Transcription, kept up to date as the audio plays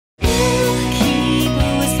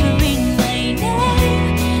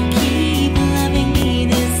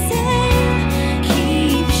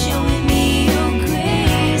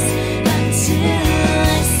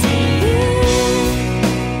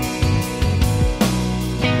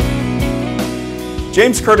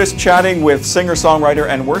James Kurtis chatting with singer-songwriter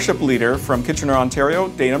and worship leader from Kitchener, Ontario,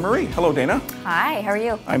 Dana Marie. Hello, Dana. Hi, how are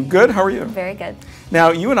you? I'm good. How are you? Very good.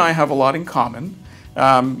 Now, you and I have a lot in common.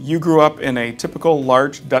 You grew up in a typical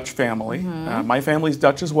large Dutch family. My family's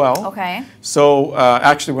Dutch as well. Okay. So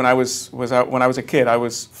actually, when I was a kid, I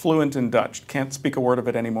was fluent in Dutch. Can't speak a word of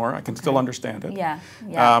it anymore. I can still understand it. Yeah.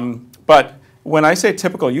 But when I say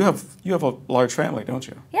typical, you have a large family, don't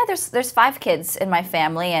you? Yeah, there's 5 kids in my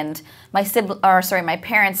family, and my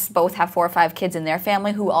parents both have 4 or 5 kids in their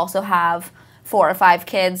family who also have 4 or 5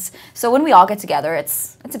 kids. So when we all get together,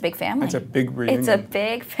 it's a big family. It's a big reunion. It's a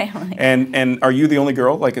big family. And are you the only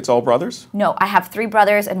girl? Like it's all brothers? No, I have 3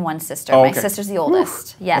 brothers and 1 sister. Oh, okay. My sister's the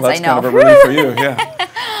oldest. Whew. Yes, well, that's I know. Kind of a relief for you, yeah.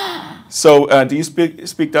 So do you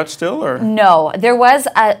speak Dutch still, or? No, there was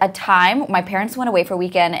a time my parents went away for a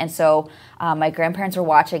weekend, and so my grandparents were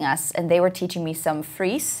watching us, and they were teaching me some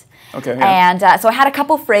Fries. Okay. Yeah. And so I had a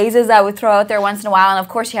couple phrases I would throw out there once in a while, and of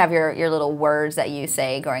course you have your little words that you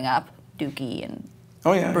say growing up, dookie and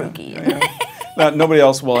brookie. Yeah. Nobody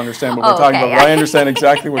else will understand what we're talking about, but I understand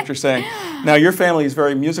exactly what you're saying. Now, your family is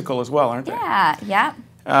very musical as well, aren't they? Yeah.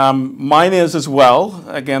 Mine is as well.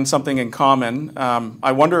 Again, something in common.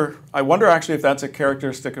 I wonder actually if that's a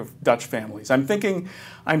characteristic of Dutch families. I'm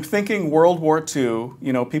thinking World War II.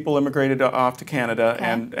 You know, people immigrated off to Canada,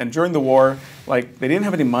 and during the war, like they didn't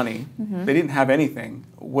have any money. They didn't have anything.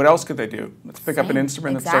 What else could they do? Let's pick up an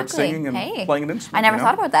instrument and start singing and playing an instrument. I never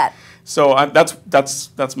thought about that. So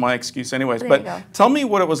that's my excuse, anyways. But tell me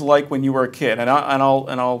what it was like when you were a kid, and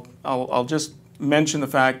I'll just mention the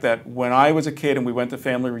fact that when I was a kid and we went to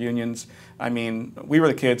family reunions, I mean, we were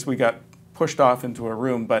the kids, we got pushed off into a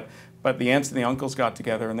room, but the aunts and the uncles got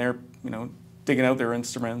together and they're, digging out their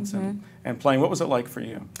instruments and playing. What was it like for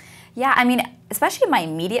you? Yeah, I mean, especially in my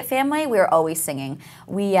immediate family, we were always singing.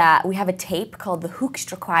 We have a tape called the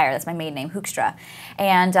Hoekstra Choir. That's my maiden name, Hoekstra.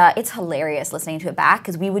 And it's hilarious listening to it back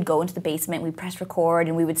because we would go into the basement, we'd press record,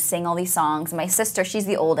 and we would sing all these songs. And my sister, she's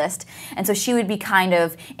the oldest, and so she would be kind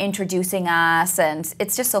of introducing us, and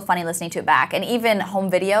it's just so funny listening to it back. And even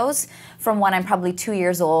home videos from when I'm probably 2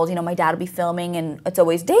 years old, my dad would be filming, and it's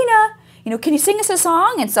always, Dana, can you sing us a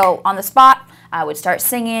song? And so on the spot, I would start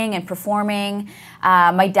singing and performing.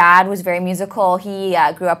 My dad was very musical. He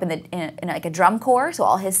grew up in like a drum corps, so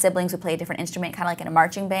all his siblings would play a different instrument, kind of like in a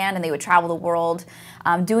marching band, and they would travel the world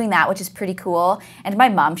doing that, which is pretty cool. And my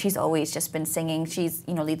mom, she's always just been singing. She's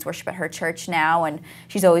leads worship at her church now, and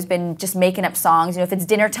she's always been just making up songs. If it's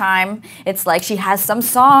dinner time, it's like she has some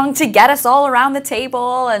song to get us all around the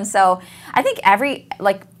table. And so I think every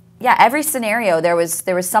scenario there was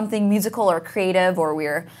something musical or creative, or we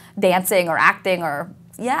were dancing or acting or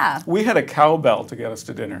We had a cowbell to get us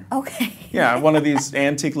to dinner. Okay. Yeah, one of these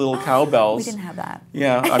antique little cowbells. We didn't have that.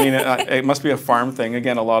 Yeah, I mean it must be a farm thing.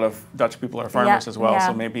 Again, a lot of Dutch people are farmers as well,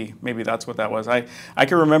 so maybe that's what that was. I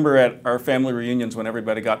can remember at our family reunions when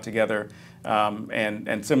everybody got together,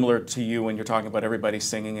 and similar to you when you're talking about everybody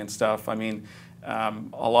singing and stuff. I mean,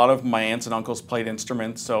 a lot of my aunts and uncles played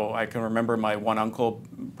instruments, so I can remember my one uncle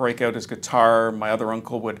break out his guitar, my other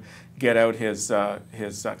uncle would get out his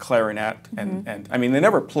clarinet, and I mean they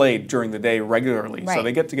never played during the day regularly, so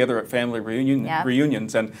they get together at family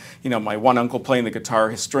reunions, and my one uncle playing the guitar,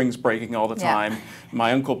 his strings breaking all the time,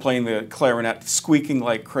 my uncle playing the clarinet, squeaking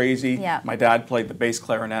like crazy, my dad played the bass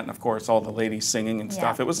clarinet, and of course all the ladies singing and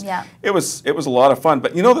stuff. It was a lot of fun.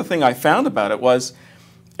 But the thing I found about it was,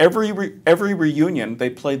 every reunion, they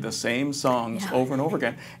played the same songs over and over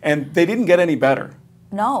again, and they didn't get any better.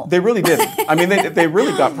 No. They really didn't. I mean, they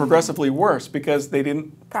really got progressively worse because they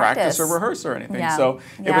didn't practice or rehearse or anything. So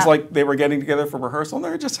it was like they were getting together for rehearsal, and they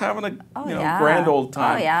were just having a grand old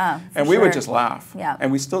time. Oh, yeah, and we would just laugh. Yeah.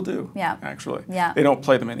 And we still do, yeah. actually. Yeah. They don't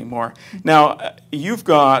play them anymore. Now, you've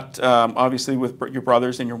got, obviously, with your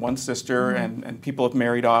brothers and your one sister, and people have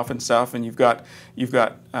married off and stuff, and you've got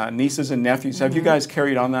nieces and nephews. Have you guys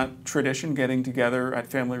carried on that tradition, getting together at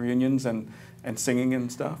family reunions and singing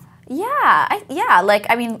and stuff?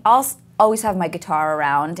 I'll always have my guitar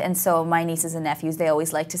around, and so my nieces and nephews, they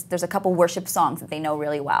always like to, there's a couple worship songs that they know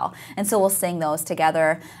really well, and so we'll sing those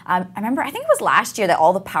together. I remember, I think it was last year that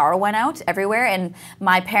all the power went out everywhere, and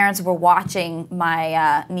my parents were watching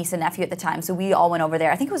my niece and nephew at the time, so we all went over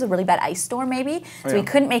there. I think it was a really bad ice storm maybe, so we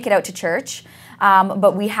couldn't make it out to church.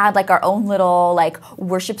 But we had like our own little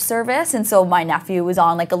worship service, and so my nephew was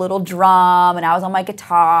on like a little drum, and I was on my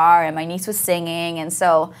guitar, and my niece was singing, and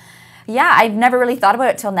so I've never really thought about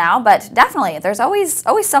it till now, but definitely there's always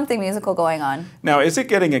something musical going on. Now, is it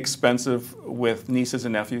getting expensive with nieces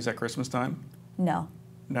and nephews at Christmas time? No.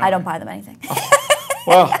 I don't buy them anything.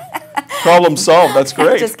 Well, Problem solved. That's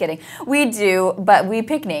great. Just kidding. We do, but we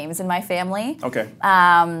pick names in my family. Okay.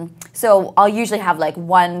 So I'll usually have like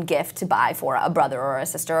one gift to buy for a brother or a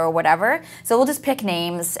sister or whatever. So we'll just pick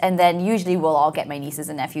names, and then usually we'll all get my nieces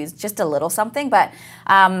and nephews just a little something. But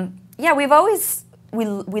yeah, we've always, we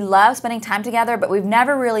love spending time together, but we've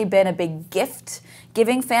never really been a big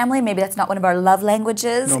gift-giving family. Maybe that's not one of our love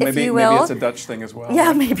languages, no, if you will. Maybe it's a Dutch thing as well.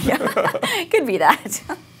 Yeah, maybe. Could be that.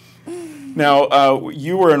 Now,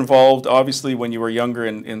 you were involved, obviously, when you were younger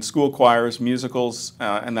in school choirs, musicals,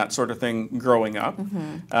 and that sort of thing growing up.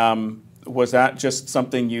 Mm-hmm. Was that just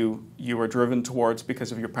something you were driven towards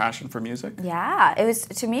because of your passion for music? Yeah, it was,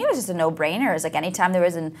 to me, it was just a no-brainer. It was like anytime there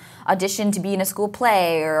was an audition to be in a school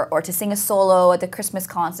play or to sing a solo at the Christmas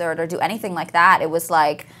concert or do anything like that, it was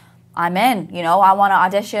like, I'm in, you know, I want to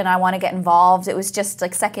audition, I want to get involved. It was just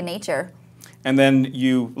like second nature. And then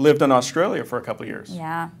you lived in Australia for a couple of years.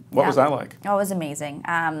 Yeah. What was that like? Oh, it was amazing.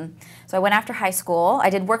 So I went after high school.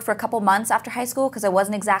 I did work for a couple months after high school because I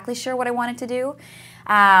wasn't exactly sure what I wanted to do.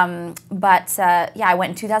 Yeah, I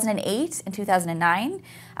went in 2008 and 2009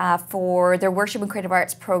 for their Worship and Creative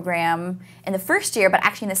Arts program in the first year, but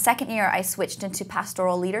actually in the second year I switched into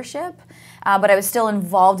pastoral leadership. But I was still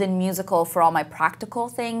involved in musical for all my practical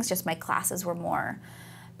things, just my classes were more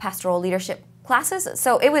pastoral leadership classes.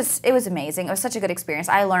 So it was amazing. It was such a good experience.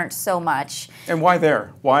 I learned so much. And why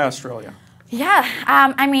there? Why Australia? Yeah,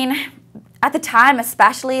 I mean, at the time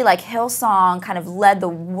especially, like Hillsong kind of led the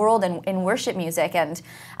world in worship music. And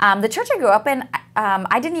the church I grew up in,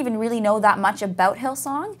 I didn't even really know that much about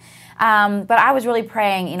Hillsong. But I was really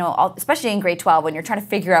praying, you know, especially in grade 12 when you're trying to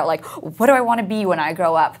figure out, like, what do I want to be when I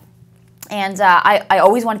grow up? And I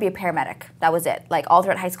always wanted to be a paramedic. That was it. Like all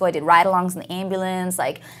throughout high school, I did ride-alongs in the ambulance.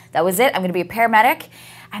 Like that was it. I'm going to be a paramedic.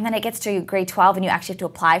 And then it gets to grade 12 and you actually have to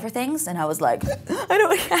apply for things. And I was like, I don't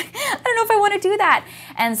know if I want to do that.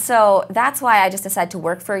 And so that's why I just decided to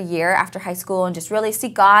work for a year after high school and just really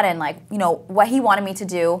seek God and like, you know, what He wanted me to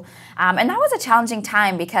do. And that was a challenging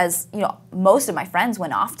time because, you know, most of my friends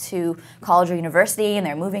went off to college or university and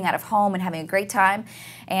they're moving out of home and having a great time.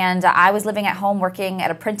 And I was living at home working at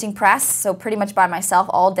a printing press, so pretty much by myself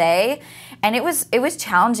all day. And it was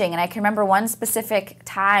challenging. And I can remember one specific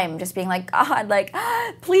time just being like, God, like,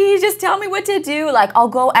 please just tell me what to do. Like, I'll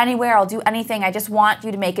go anywhere, I'll do anything. I just want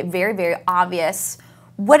you to make it very, very obvious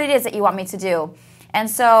what it is that you want me to do. And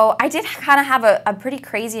so I did kind of have a pretty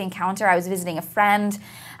crazy encounter. I was visiting a friend,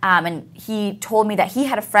 and he told me that he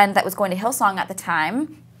had a friend that was going to Hillsong at the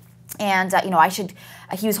time. And, you know,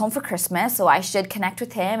 he was home for Christmas, so I should connect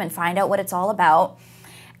with him and find out what it's all about.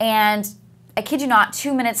 And I kid you not,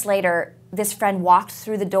 2 minutes later, this friend walked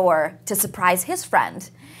through the door to surprise his friend.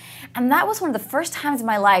 And that was one of the first times in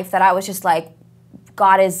my life that I was just like,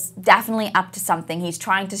 God is definitely up to something. He's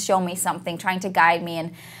trying to show me something, trying to guide me.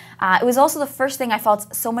 And it was also the first thing I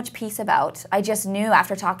felt so much peace about. I just knew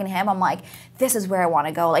after talking to him, I'm like, this is where I want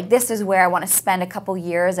to go. Like, this is where I want to spend a couple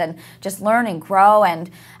years and just learn and grow. And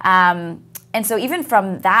so even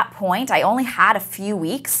from that point, I only had a few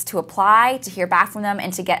weeks to apply, to hear back from them,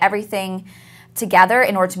 and to get everything together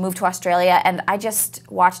in order to move to Australia. And I just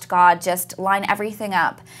watched God just line everything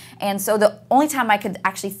up. And so the only time I could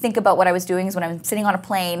actually think about what I was doing is when I was sitting on a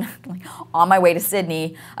plane on my way to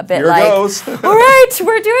Sydney, a bit Here like, goes. all right,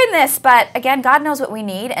 we're doing this. But again, God knows what we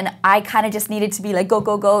need. And I kind of just needed to be like, go,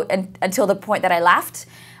 go, go until the point that I left.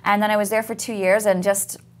 And then I was there for 2 years and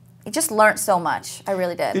just learned so much. I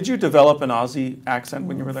really did. Did you develop an Aussie accent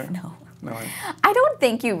when you were there? No. No. I don't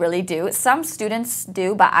think you really do. Some students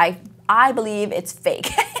do, but I believe it's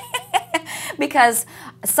fake. Because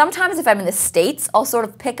sometimes if I'm in the States, I'll sort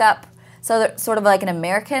of pick up sort of like an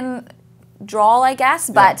American drawl, I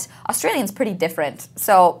guess, but yeah. Australian's pretty different.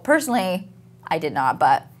 So personally, I did not,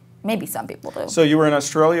 but maybe some people do. So you were in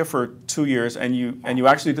Australia for 2 years and you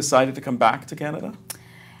actually decided to come back to Canada?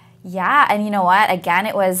 Yeah, and you know what? Again,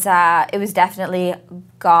 it was definitely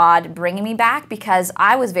God bringing me back because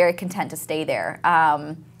I was very content to stay there.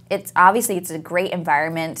 It's a great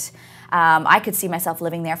environment. I could see myself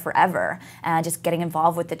living there forever, just getting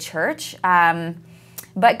involved with the church.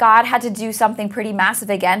 But God had to do something pretty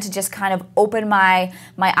massive again to just kind of open my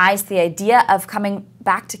eyes to the idea of coming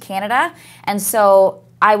back to Canada. And so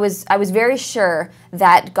I was very sure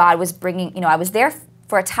that God was bringing, you know, I was there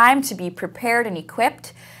for a time to be prepared and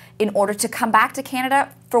equipped in order to come back to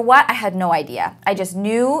Canada. For what? I had no idea. I just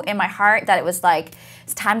knew in my heart that it was like,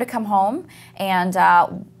 it's time to come home, and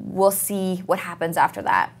we'll see what happens after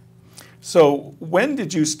that. So when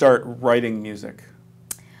did you start writing music?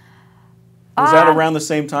 Was that around the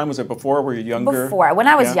same time? Was it before? Were you younger? Before. When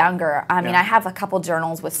I was younger, I mean, I have a couple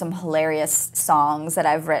journals with some hilarious songs that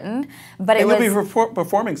I've written. But it was... You'll be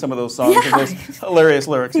performing some of those songs with those hilarious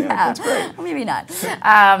lyrics. Yeah, that's great. Well, maybe not.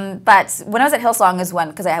 But when I was at Hillsong is when,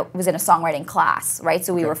 because I was in a songwriting class, right?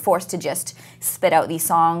 So we were forced to just spit out these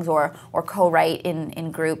songs or co-write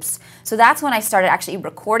in groups. So that's when I started actually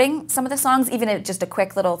recording some of the songs, even just a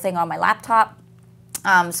quick little thing on my laptop.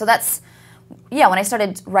 So that's... yeah, when I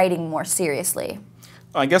started writing more seriously.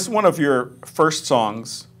 I guess one of your first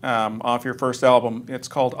songs off your first album, it's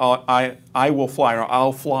called I Will Fly, or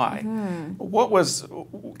I'll Fly. Can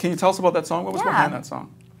you tell us about that song? What was behind that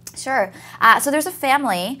song? Sure. So there's a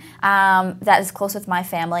family that is close with my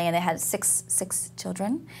family, and they had six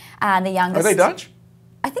children. And the youngest... Are they Dutch?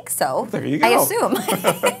 I think so. There you go. I assume.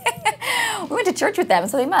 We went to church with them,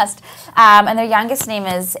 so they must. And their youngest name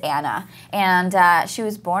is Anna. And she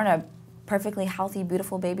was born a perfectly healthy,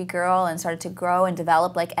 beautiful baby girl and started to grow and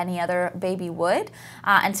develop like any other baby would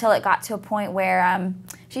until it got to a point where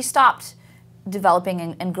she stopped developing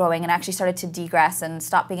and growing and actually started to degress and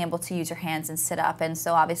stopped being able to use her hands and sit up. And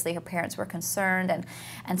so obviously her parents were concerned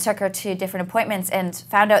and took her to different appointments and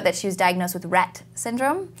found out that she was diagnosed with Rett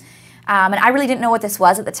syndrome. And I really didn't know what this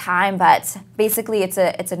was at the time, but basically it's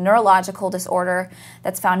a neurological disorder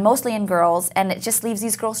that's found mostly in girls, and it just leaves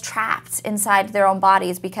these girls trapped inside their own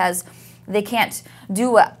bodies because they can't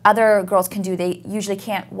do what other girls can do. They usually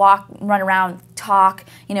can't walk, run around, talk,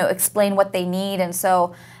 explain what they need. And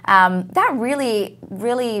so that really,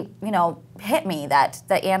 really, hit me that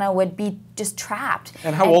Anna would be just trapped.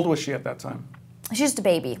 And how old was she at that time? She was just a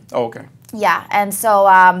baby. Oh, okay. Yeah, and so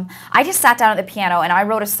I just sat down at the piano and I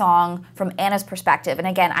wrote a song from Anna's perspective. And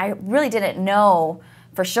again, I really didn't know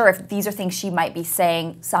for sure if these are things she might be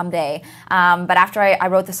saying someday. But after I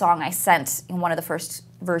wrote the song, I sent one of the first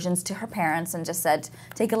versions to her parents and just said,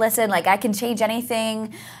 take a listen, like I can change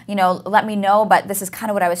anything, let me know, but this is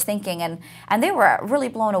kind of what I was thinking. And they were really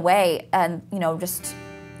blown away and, just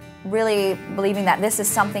really believing that this is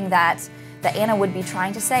something that Anna would be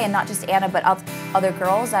trying to say, and not just Anna, but other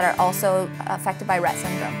girls that are also affected by Rett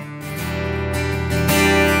syndrome.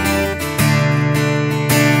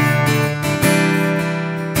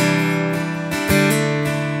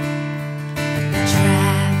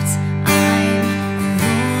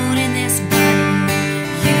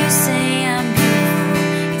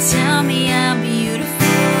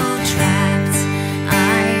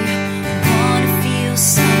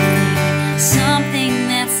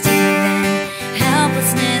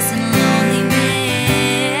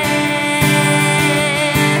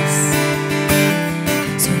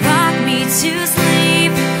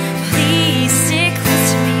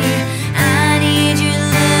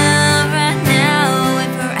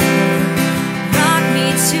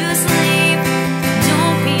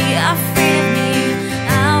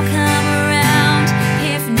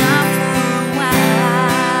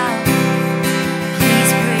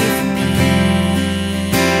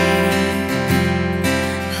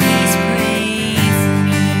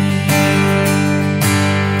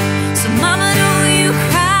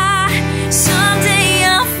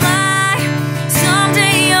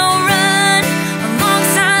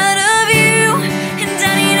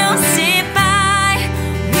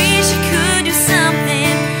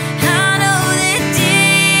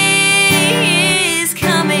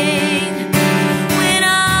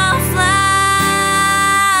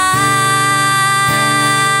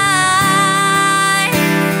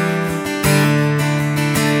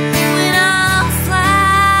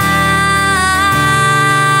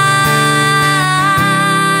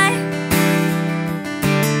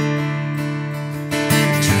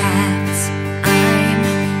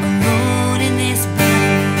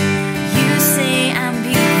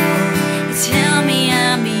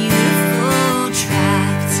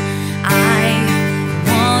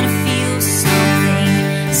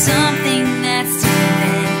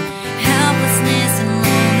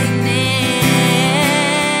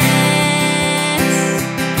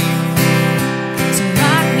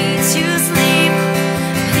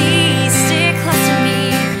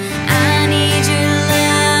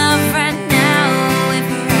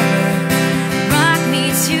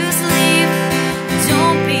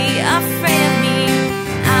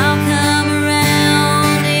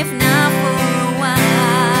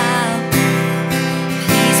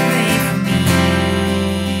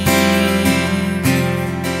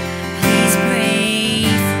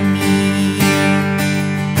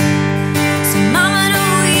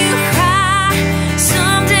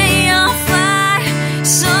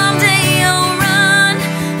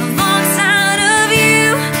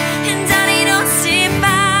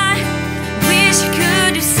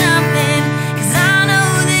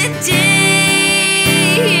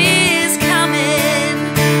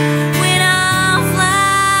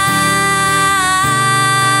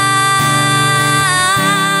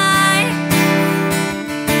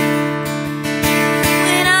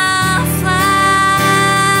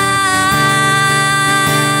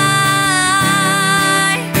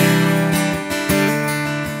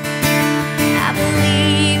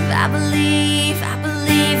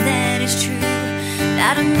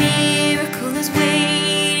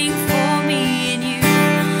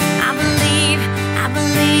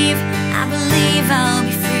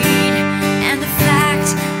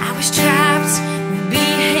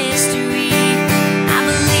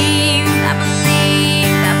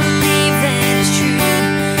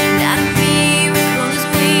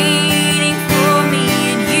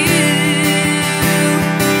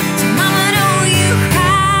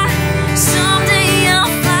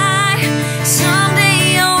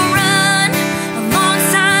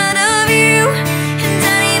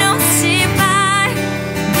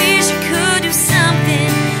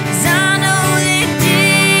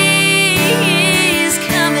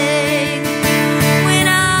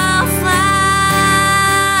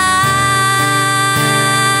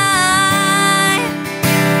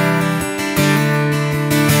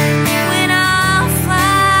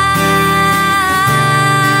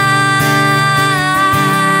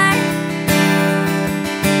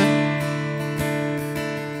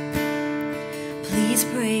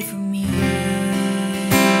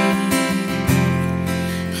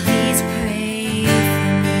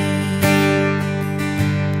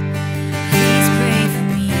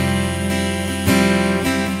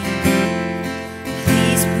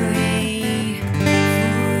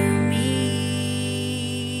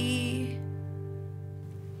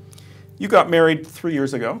 You got married 3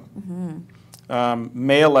 years ago.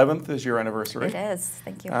 May 11th is your anniversary. It is.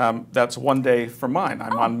 Thank you. That's one day from mine.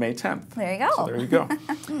 I'm on May 10th. There you go. So there you go.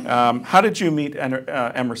 How did you meet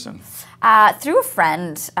Emerson? Through a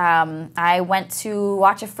friend. I went to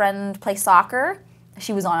watch a friend play soccer.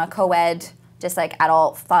 She was on a co-ed, just like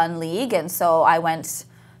adult fun league, and so I went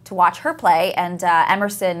to watch her play, and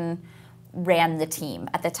Emerson ran the team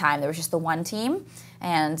at the time. There was just the one team,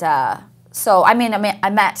 and so I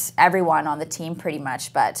met everyone on the team pretty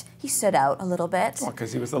much, but he stood out a little bit. Well,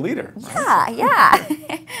 because he was the leader. Right? Yeah.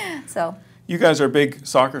 So. You guys are big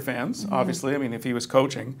soccer fans, obviously. I mean, if he was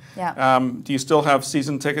coaching. Yeah. Do you still have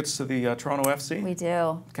season tickets to the Toronto FC? We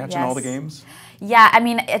do. Catching all the games? Yeah, I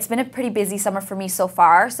mean, it's been a pretty busy summer for me so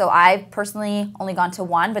far. So I've personally only gone to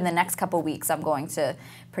one, but in the next couple of weeks I'm going to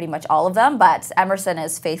pretty much all of them. But Emerson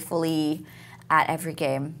is faithfully at every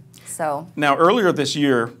game. So. Now, earlier this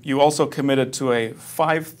year, you also committed to a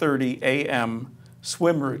 5:30 a.m.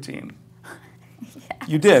 swim routine. Yes.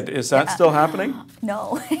 You did. Is that still happening?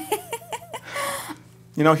 No.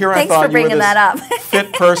 You know, here Thanks I thought for you were bringing that this up.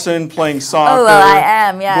 fit person playing soccer. Oh, well, I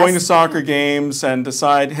am, yes. Going to soccer games and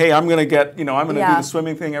decide, hey, I'm going to get, I'm going to do the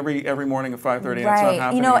swimming thing every morning at 5:30. Right. And it's not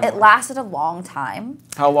happening it anymore. lasted a long time.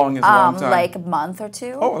 How long is a long time? Like a month or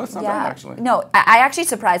two. Oh, that's not bad, actually. No, I actually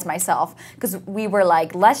surprised myself because we were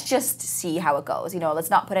like, let's just see how it goes. Let's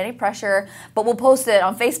not put any pressure, but we'll post it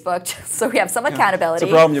on Facebook just so we have some accountability.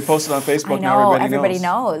 It's a problem. You post it on Facebook, I know, now everybody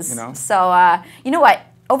knows. So, you know what?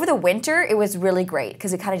 Over the winter, it was really great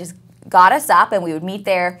because it kind of just got us up and we would meet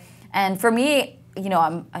there. And for me,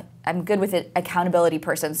 I'm good with an accountability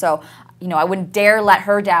person. So, I wouldn't dare let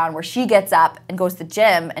her down where she gets up and goes to the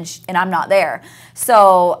gym and I'm not there.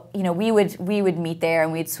 So, we would meet there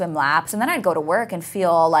and we'd swim laps and then I'd go to work and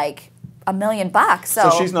feel like $1 million.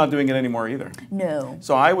 So she's not doing it anymore either. No.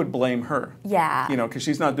 So I would blame her. Yeah. Because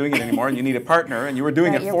she's not doing it anymore and you need a partner and you were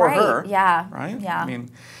doing it for her. Yeah. Right? Yeah.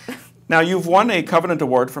 Now, you've won a Covenant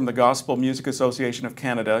Award from the Gospel Music Association of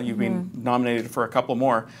Canada. You've been nominated for a couple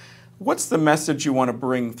more. What's the message you want to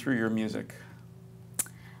bring through your music?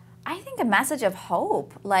 I think a message of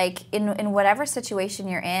hope. Like, in whatever situation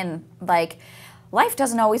you're in, like, life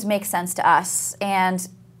doesn't always make sense to us. And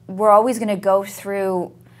we're always going to go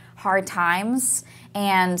through hard times.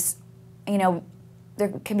 And, there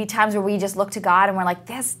can be times where we just look to God and we're like,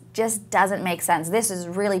 this just doesn't make sense. This is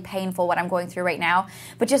really painful what I'm going through right now.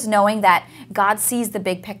 But just knowing that God sees the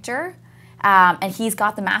big picture and He's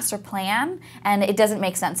got the master plan and it doesn't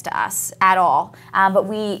make sense to us at all. But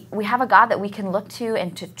we have a God that we can look to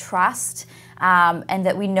and to trust and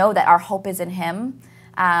that we know that our hope is in Him.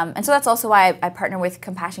 And so that's also why I partner with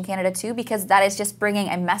Compassion Canada too, because that is just bringing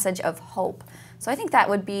a message of hope. So I think that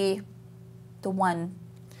would be the one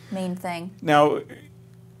main thing. Now,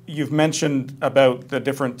 you've mentioned about the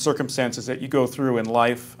different circumstances that you go through in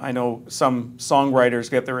life. I know some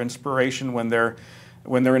songwriters get their inspiration when they're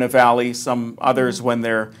in a valley, some others when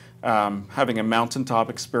they're having a mountaintop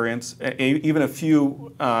experience, even a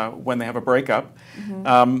few when they have a breakup.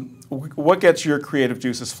 What gets your creative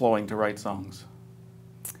juices flowing to write songs?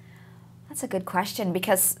 That's a good question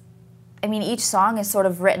because, each song is sort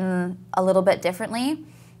of written a little bit differently.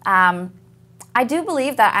 I do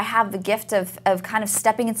believe that I have the gift of kind of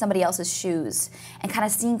stepping in somebody else's shoes and kind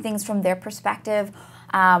of seeing things from their perspective,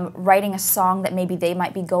 writing a song that maybe they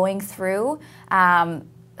might be going through.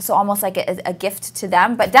 So almost like a gift to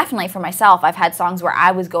them, but definitely for myself, I've had songs where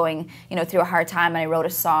I was going, through a hard time and I wrote a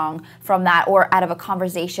song from that or out of a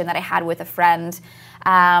conversation that I had with a friend.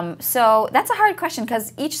 So that's a hard question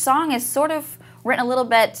because each song is sort of written a little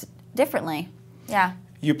bit differently. Yeah.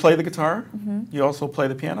 You play the guitar. You also play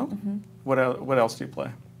the piano. What else do you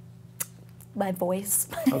play? My voice.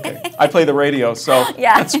 Okay. I play the radio, so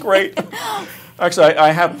that's great. Actually,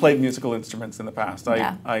 I have played musical instruments in the past.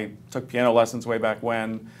 I took piano lessons way back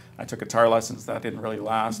when. I took guitar lessons. That didn't really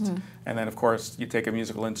last. And then, of course, you take a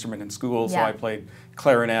musical instrument in school. So I played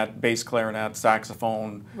clarinet, bass clarinet,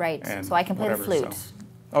 saxophone. Right. So I can play the flute. So.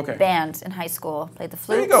 Okay. Band in high school, played the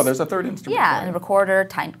flute. There you go. There's a third instrument. Yeah, and a recorder,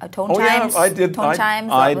 tone chimes. Yeah, I did. Tone chimes.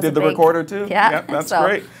 I did the recorder too. Yeah, that's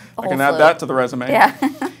great. I can add flute. that to the resume. Yeah.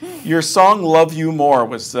 Your song "Love You More"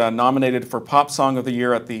 was nominated for Pop Song of the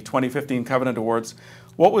Year at the 2015 Covenant Awards.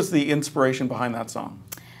 What was the inspiration behind that song?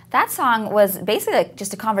 That song was basically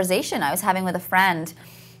just a conversation I was having with a friend.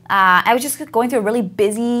 I was just going through a really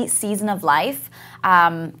busy season of life.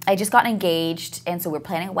 I just got engaged, and so we were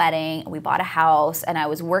planning a wedding. We bought a house, and I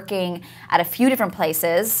was working at a few different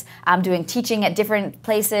places, doing teaching at different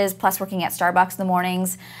places, plus working at Starbucks in the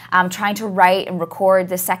mornings, trying to write and record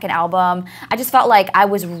the second album. I just felt like I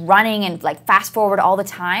was running and like fast forward all the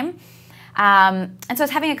time. And so I was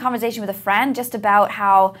having a conversation with a friend just about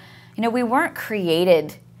how, you know, we weren't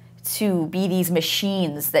created to be these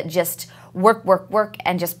machines that just work,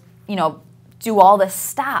 and just, you know, do all this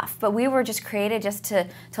stuff. But we were just created just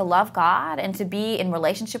to love God and to be in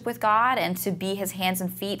relationship with God and to be his hands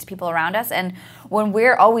and feet to people around us. And when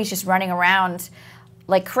we're always just running around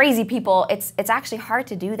like crazy people, it's actually hard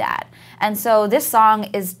to do that. And so this song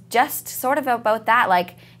is just sort of about that.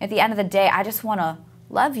 Like, at the end of the day, I just want to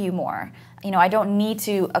love you more. You know, I don't need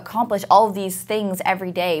to accomplish all of these things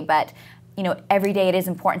every day, but, you know, every day it is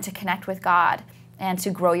important to connect with God and to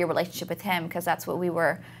grow your relationship with him, because that's what we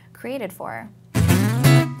were created for.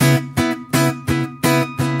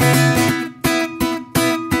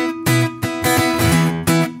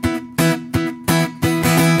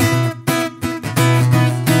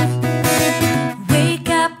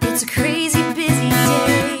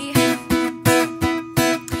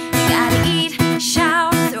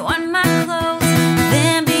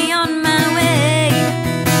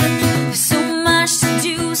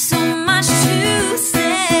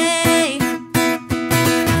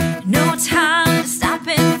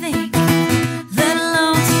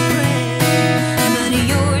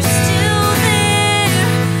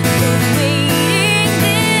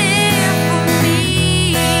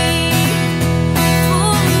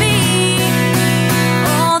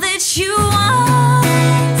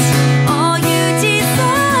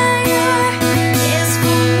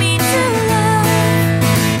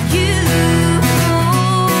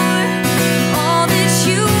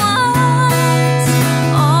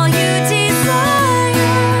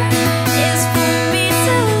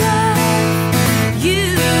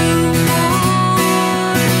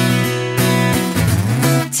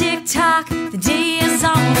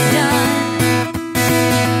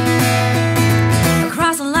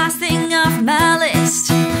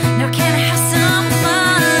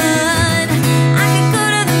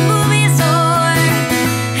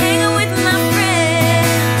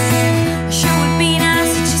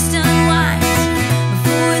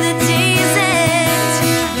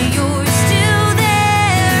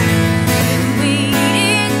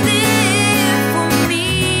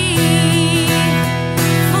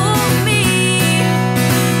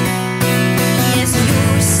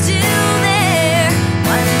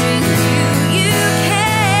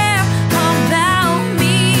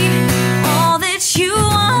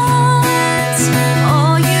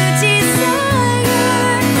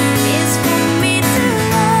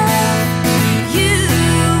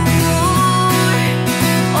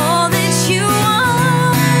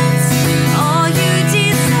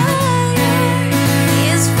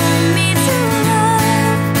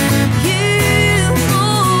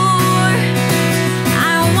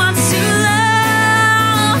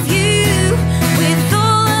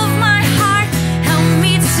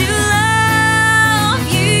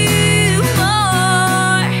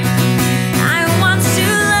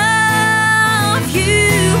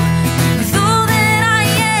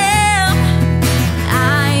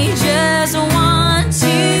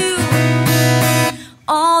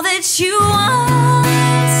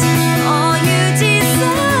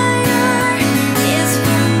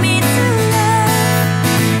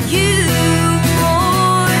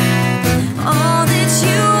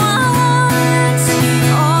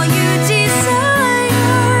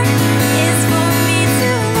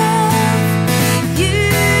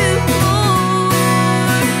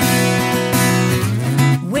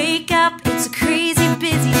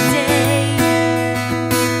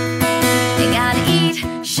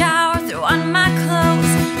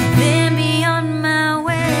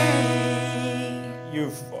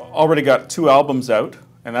 already got 2 albums out,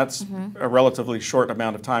 and that's a relatively short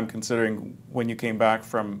amount of time considering when you came back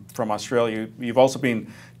from Australia. You've also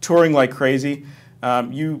been touring like crazy.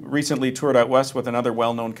 You recently toured out west with another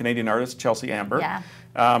well-known Canadian artist, Chelsea Amber. Yeah.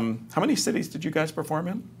 How many cities did you guys perform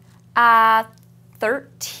in?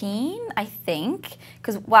 13, I think.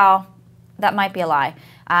 Because, well, that might be a lie.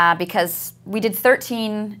 Because we did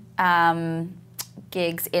 13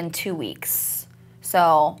 gigs in 2 weeks.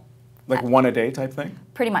 So... Like one a day type thing?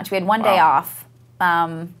 Pretty much. We had one day off.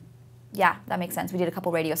 Yeah, that makes sense. We did a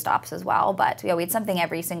couple radio stops as well. But yeah, we had something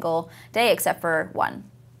every single day except for one.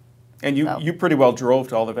 And you pretty well drove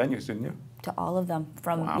to all the venues, didn't you? To all of them.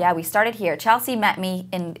 Yeah, we started here. Chelsea met me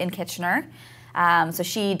in Kitchener. So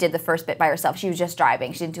she did the first bit by herself. She was just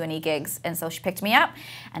driving. She didn't do any gigs. And so she picked me up.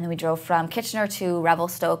 And then we drove from Kitchener to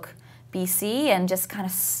Revelstoke, BC, and just kind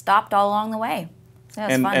of stopped all along the way. So it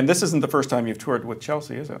was fun. And this isn't the first time you've toured with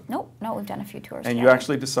Chelsea, is it? Nope. No, we've done a few tours And together. you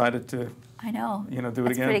actually decided to, I know. do it That's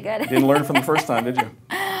again? pretty good. You didn't learn from the first time, did you?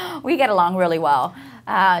 We get along really well.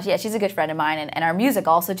 Yeah, she's a good friend of mine. And our music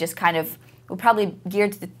also just kind of we're probably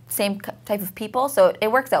geared to the same type of people, so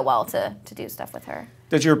it works out well to do stuff with her.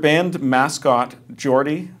 Does your band mascot,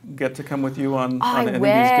 Jordy, get to come with you on any of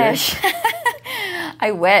these gigs?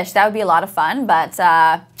 I wish. That would be a lot of fun, but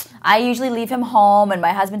I usually leave him home, and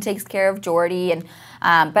my husband takes care of Jordy.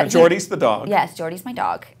 But Jordy's the dog. Yes, Jordy's my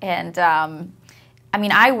dog. And I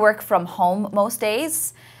mean, I work from home most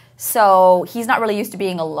days, so he's not really used to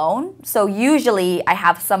being alone. So usually I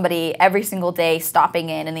have somebody every single day stopping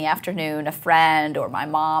in the afternoon, a friend or my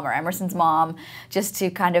mom or Emerson's mom, just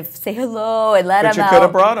to kind of say hello and let him out. But you could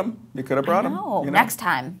have brought him. You could have brought him. No, next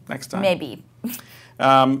time. Next time. Maybe.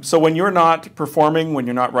 So when you're not performing, when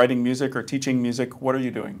you're not writing music or teaching music, what are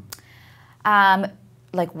you doing?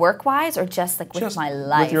 Like work-wise, or just like with my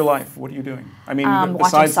life? With your life, what are you doing? I mean, watching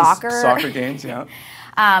besides soccer. Soccer games, yeah.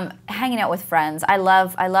 Hanging out with friends. I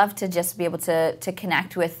love to just be able to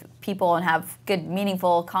connect with people and have good,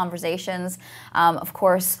 meaningful conversations. Of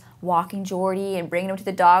course, walking Jordy and bringing him to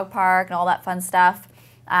the dog park and all that fun stuff.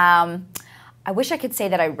 I wish I could say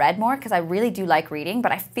that I read more, because I really do like reading,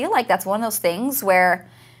 but I feel like that's one of those things where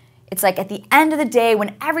it's like at the end of the day,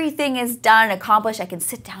 when everything is done and accomplished, I can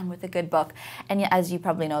sit down with a good book. And as you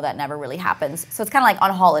probably know, that never really happens. So it's kind of like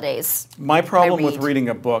on holidays. My problem with reading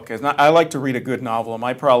a book is I like to read a good novel.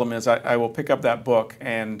 My problem is I will pick up that book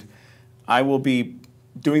and I will be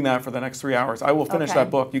doing that for the next 3 hours. I will finish that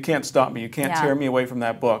book. You can't stop me. You can't tear me away from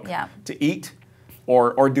that book to eat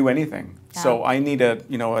or do anything. Yeah. So I need a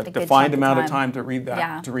defined amount of time to read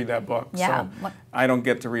that book. Yeah. So I don't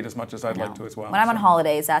get to read as much as I'd like to as well. When I'm on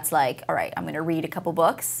holidays, that's like, all right, I'm going to read a couple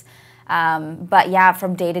books. But yeah,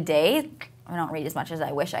 from day to day, I don't read as much as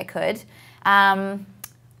I wish I could. But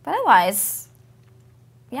otherwise,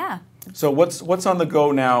 yeah. So what's on the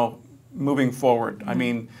go now, moving forward? Mm-hmm. I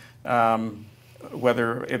mean,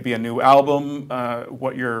 whether it be a new album,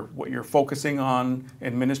 what you're focusing on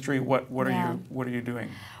in ministry, what are you doing?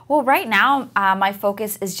 Well, right now, my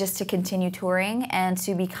focus is just to continue touring and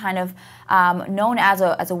to be kind of known as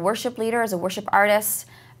a worship leader, as a worship artist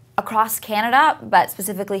across Canada, but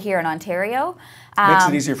specifically here in Ontario. Makes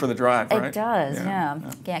it easier for the drive, right? It does,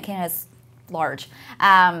 yeah. Canada's large.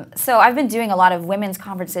 So I've been doing a lot of women's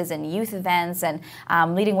conferences and youth events and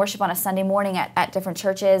leading worship on a Sunday morning at different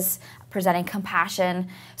churches, presenting compassion.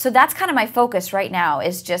 So that's kind of my focus right now,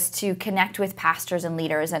 is just to connect with pastors and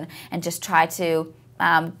leaders and just try to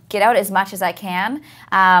get out as much as I can.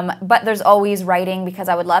 But there's always writing, because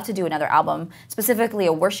I would love to do another album, specifically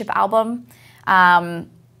a worship album.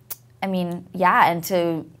 I mean, yeah, and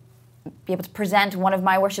to be able to present one of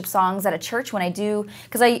my worship songs at a church when I do,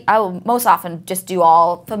 because I will most often just do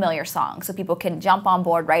all familiar songs so people can jump on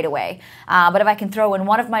board right away. But if I can throw in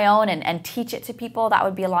one of my own and teach it to people, that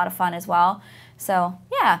would be a lot of fun as well. So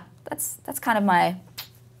yeah, that's kind of my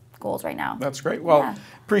goals right now. That's great. Well,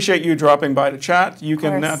 appreciate you dropping by to chat. You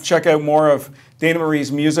can check out more of Dana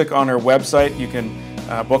Marie's music on her website. You can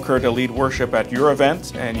book her to lead worship at your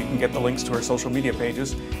event, and you can get the links to her social media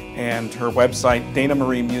pages and her website,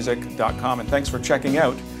 danamarimusic.com. And thanks for checking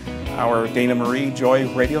out our Dana Marie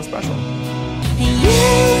Joy Radio Special.